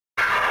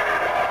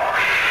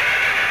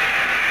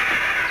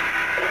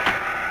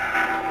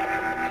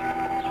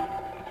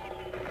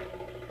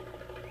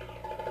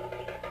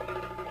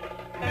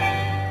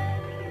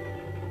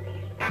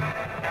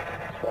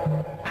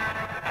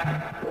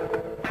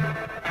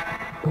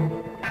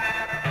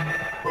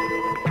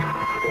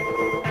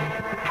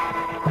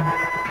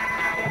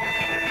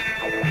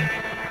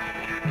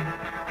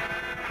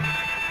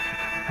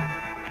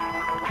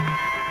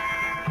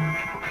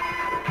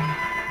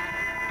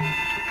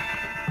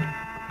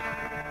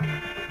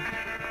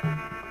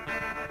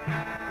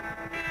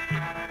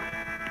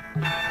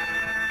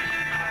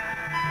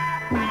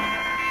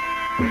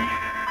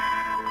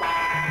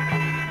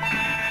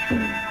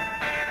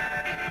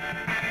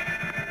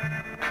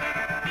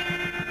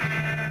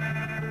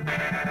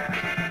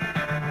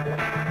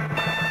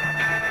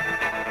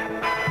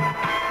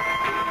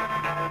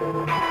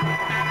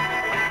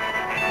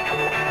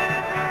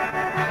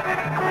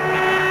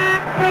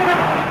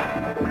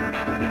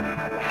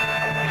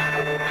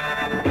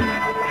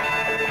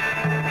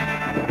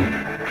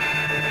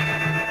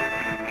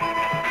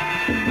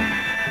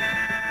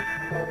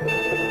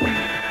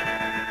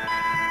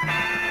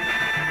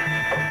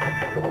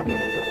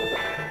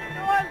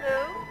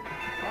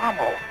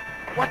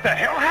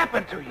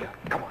happened to you?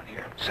 Come on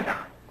here, sit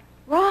down.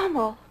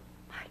 Rommel,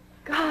 my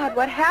God,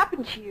 what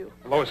happened to you?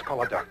 Lois,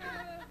 call a doctor.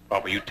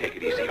 Barbara, you take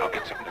it easy. I'll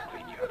get someone to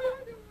clean you up.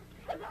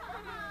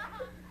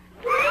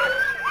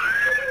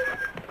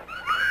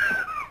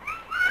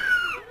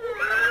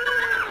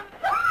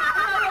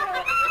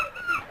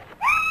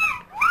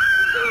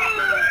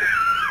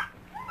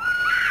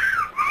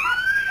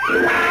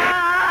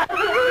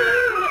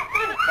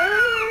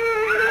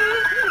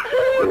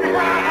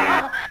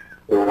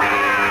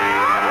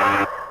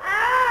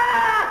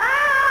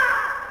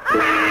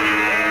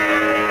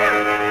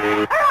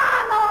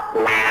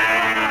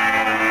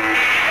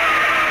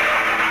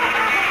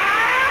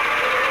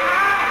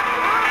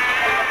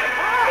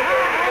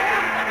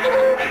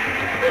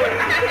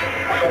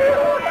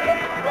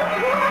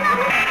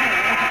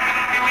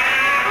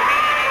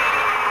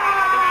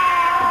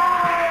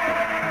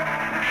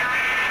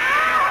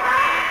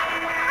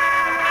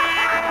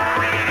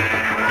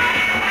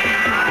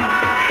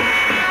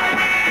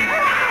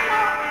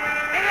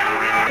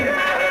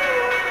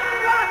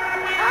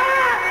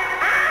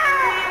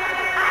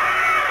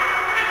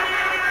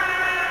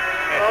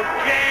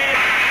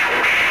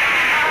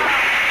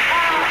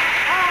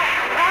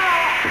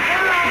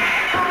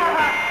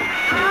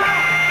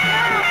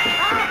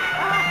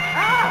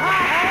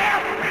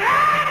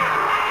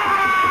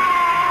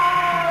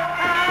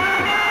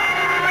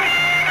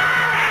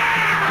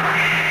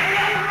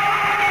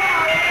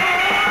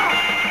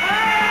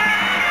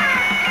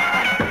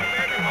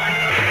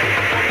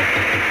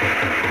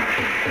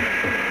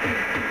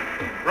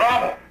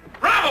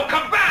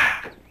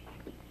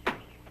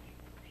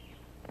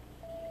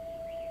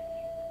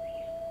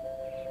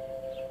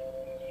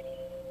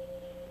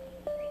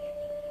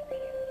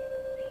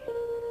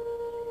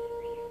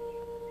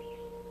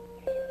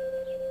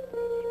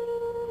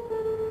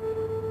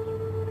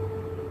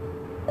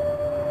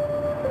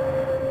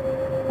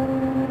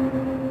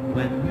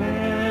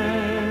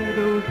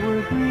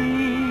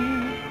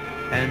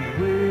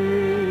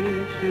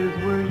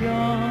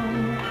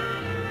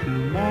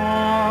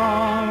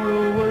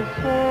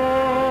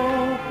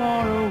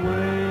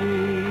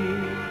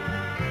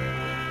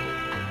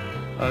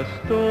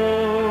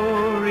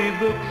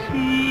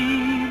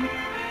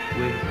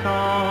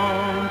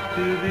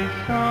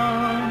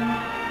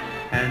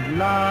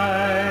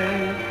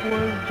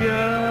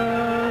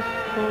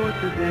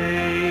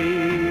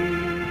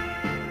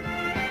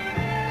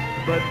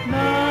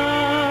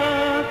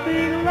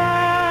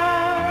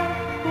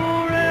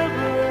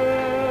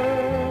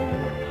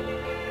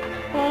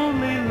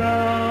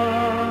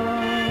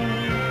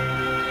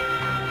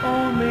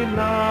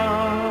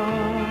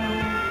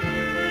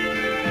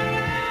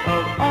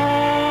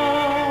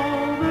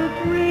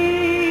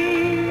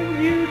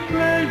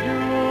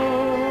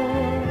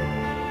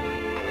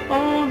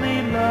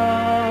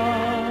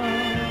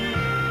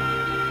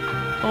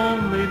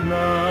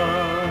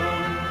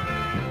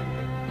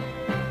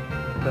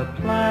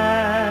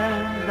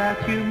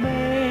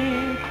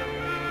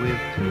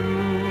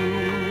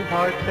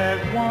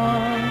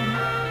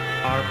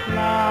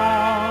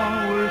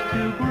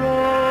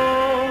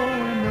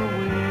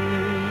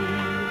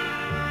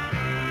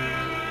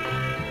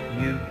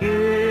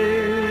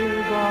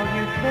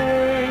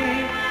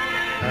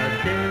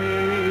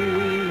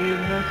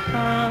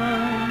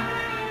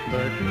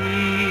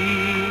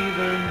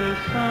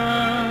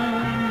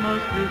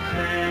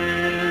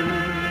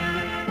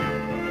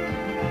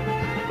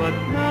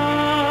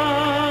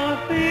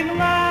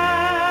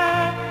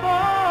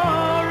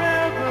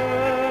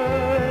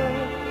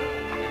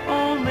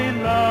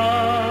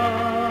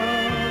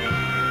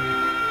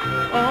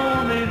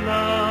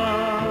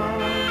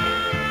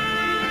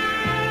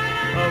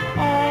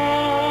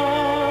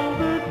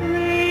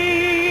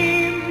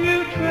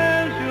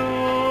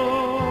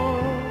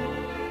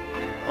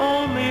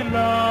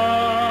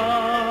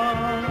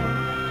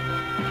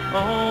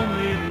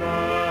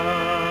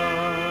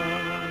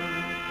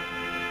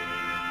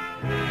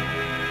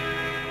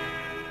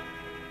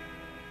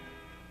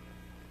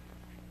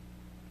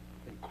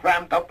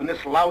 Crammed up in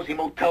this lousy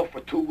motel for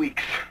 2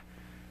 weeks.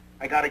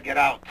 I gotta get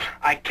out.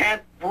 I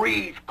can't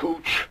breathe,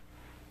 Cooch.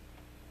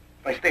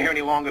 If I stay here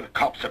any longer, the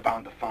cops are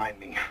bound to find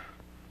me.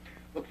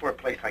 Look for a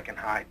place I can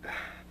hide.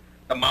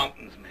 The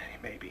mountains,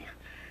 maybe.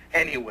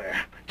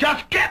 Anywhere.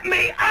 Just get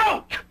me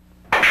out!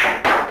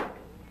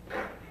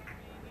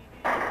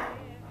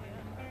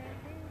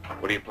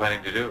 What are you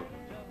planning to do?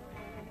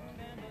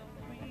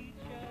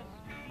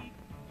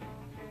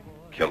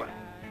 Kill her.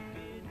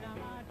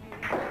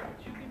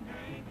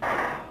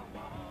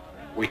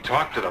 We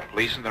talked to the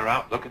police and they're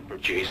out looking for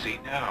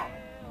JC now.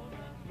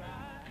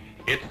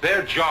 It's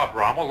their job,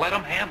 Rommel. Let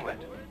them handle it.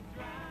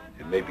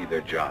 It may be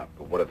their job,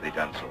 but what have they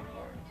done so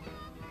far?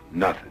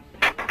 Nothing.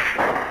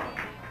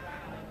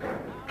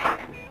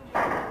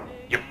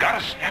 You've got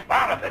to snap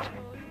out of it.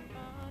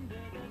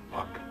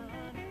 Look,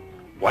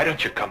 why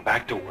don't you come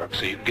back to work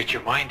so you can get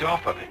your mind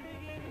off of it?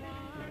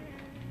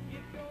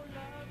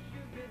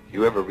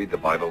 You ever read the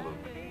Bible, Luke?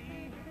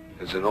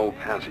 There's an old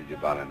passage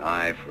about an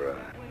eye for an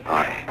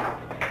eye.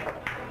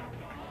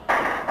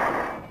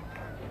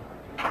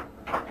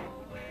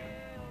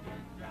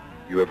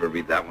 You ever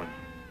read that one?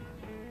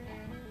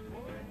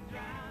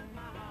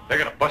 They're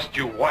gonna bust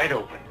you wide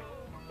open.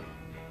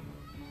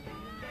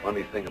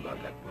 Funny thing about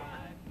that book,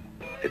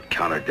 it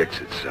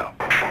contradicts itself.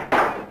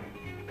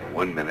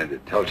 One minute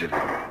it tells you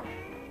to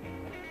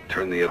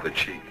turn the other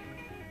cheek.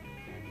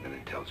 Then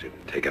it tells you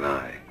to take an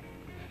eye.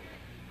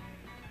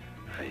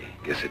 I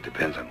guess it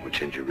depends on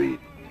which end you read.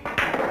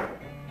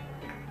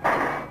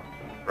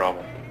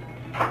 Rommel,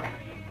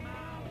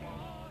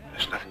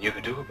 there's nothing you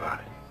can do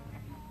about it.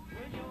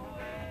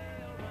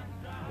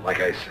 Like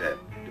I said,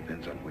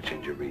 depends on which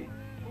end you read.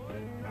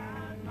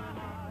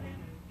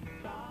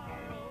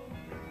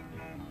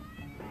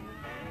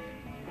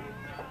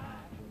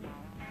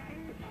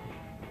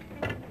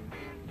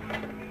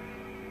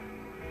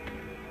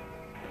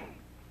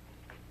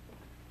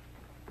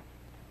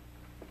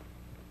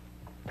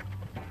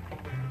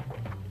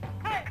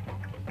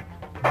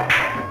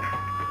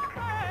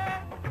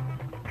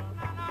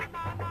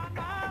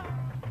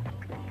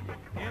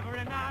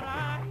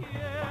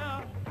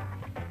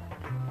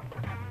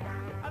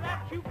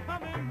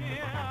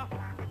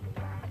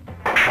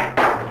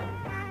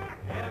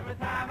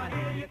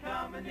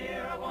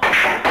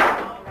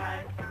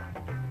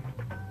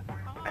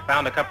 I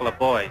found a couple of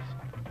boys.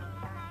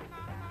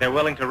 They're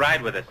willing to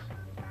ride with us.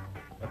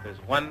 But there's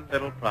one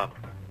little problem.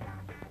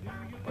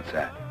 What's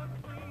that?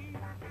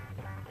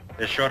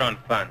 They're short on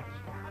funds.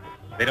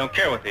 They don't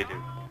care what they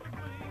do,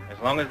 as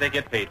long as they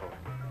get paid for it.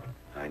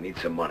 I need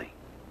some money.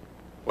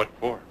 What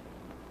for?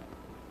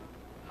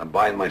 I'm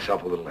buying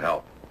myself a little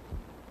help.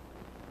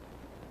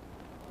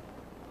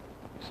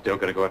 Still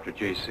gonna go after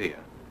JC,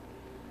 huh?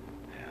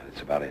 Yeah,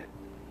 that's about it.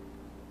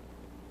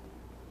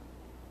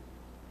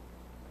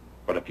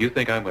 But if you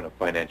think I'm gonna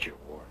finance your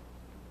war,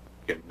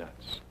 you're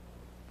nuts.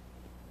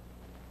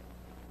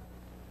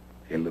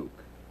 Hey, Luke,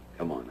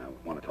 come on,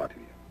 I want to talk to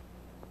you.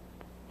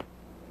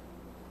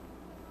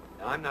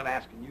 Now, I'm not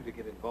asking you to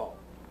get involved.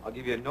 I'll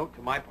give you a note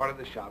to my part of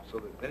the shop so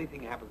that if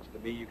anything happens to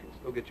me, you can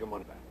still get your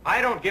money back.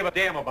 I don't give a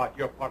damn about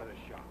your part of the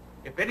shop.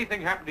 If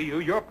anything happened to you,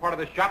 your part of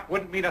the shop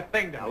wouldn't mean a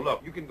thing to me. Now,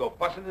 look, you can go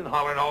fussing and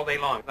hollering all day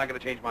long. It's not going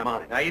to change my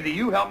mind. Now, either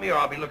you help me or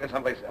I'll be looking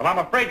someplace else. Well, I'm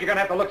afraid you're gonna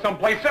have to look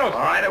someplace else.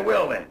 All right, I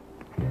will then.